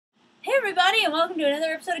everybody, and welcome to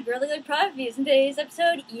another episode of Girly Product Reviews. In today's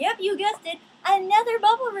episode, yep, you guessed it, another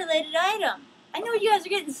bubble-related item. I know you guys are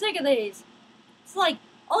getting sick of these. It's like,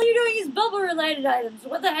 all you're doing is bubble-related items.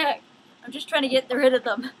 What the heck? I'm just trying to get rid of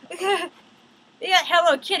them. We got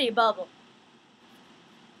Hello Kitty bubble.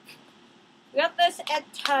 We got this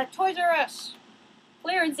at Toys R Us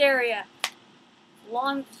clearance area.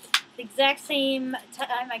 The exact same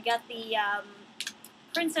time I got the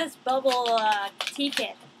Princess Bubble tea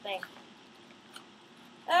kit thing.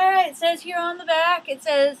 Alright, it says here on the back, it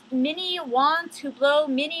says, Mini wand to blow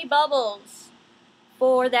mini bubbles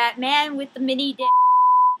for that man with the mini dick.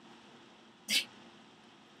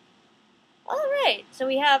 Alright, so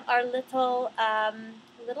we have our little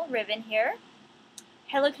ribbon here.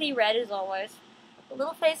 Hello Kitty red as always. The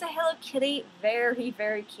little face of Hello Kitty, very,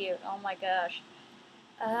 very cute. Oh my gosh.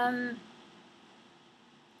 I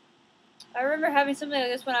remember having something like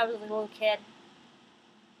this when I was a little kid.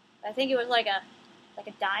 I think it was like a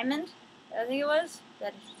diamond. I think it was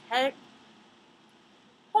that had it.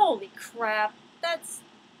 Holy crap! That's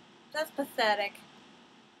pathetic.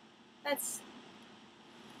 If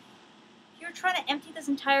you were trying to empty this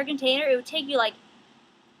entire container, it would take you like,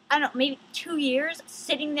 I don't know, maybe 2 years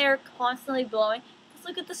sitting there constantly blowing. Just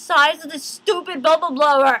look at the size of this stupid bubble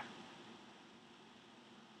blower.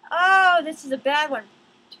 Oh, this is a bad one.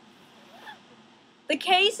 The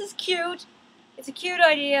case is cute. It's a cute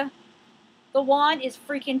idea. The wand is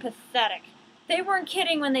freaking pathetic. They weren't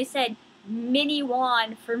kidding when they said mini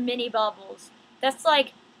wand for mini bubbles. That's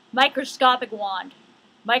like microscopic wand.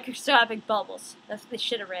 Microscopic bubbles. That's what they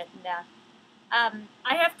should have written down.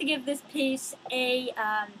 I have to give this piece a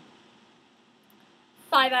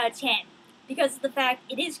 5 out of 10. Because of the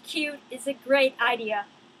fact it is cute, it's a great idea.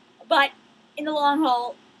 But in the long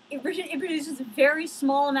haul, it produces a very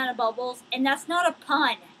small amount of bubbles, and that's not a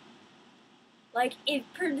pun. Like, it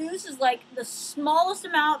produces, like, the smallest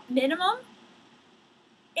amount minimum.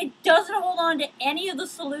 It doesn't hold on to any of the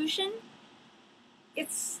solution.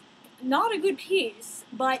 It's not a good piece,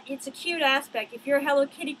 but it's a cute aspect. If you're a Hello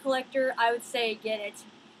Kitty collector, I would say get it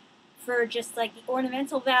for just, like, the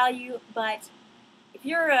ornamental value, but if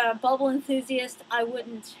you're a bubble enthusiast, I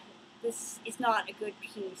wouldn't. This is not a good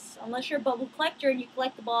piece. Unless you're a bubble collector and you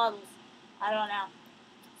collect the bottles. I don't know.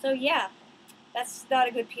 So, yeah. That's not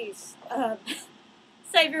a good piece.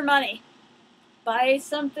 Save your money. Buy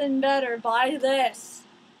something better. Buy this.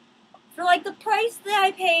 For like the price that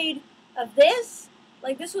I paid of this,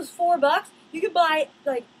 like this was $4, you could buy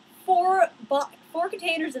like four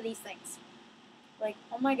containers of these things. Like,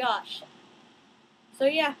 oh my gosh. So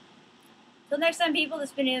yeah. Till next time, people,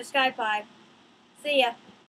 this has been Sky Pie. See ya.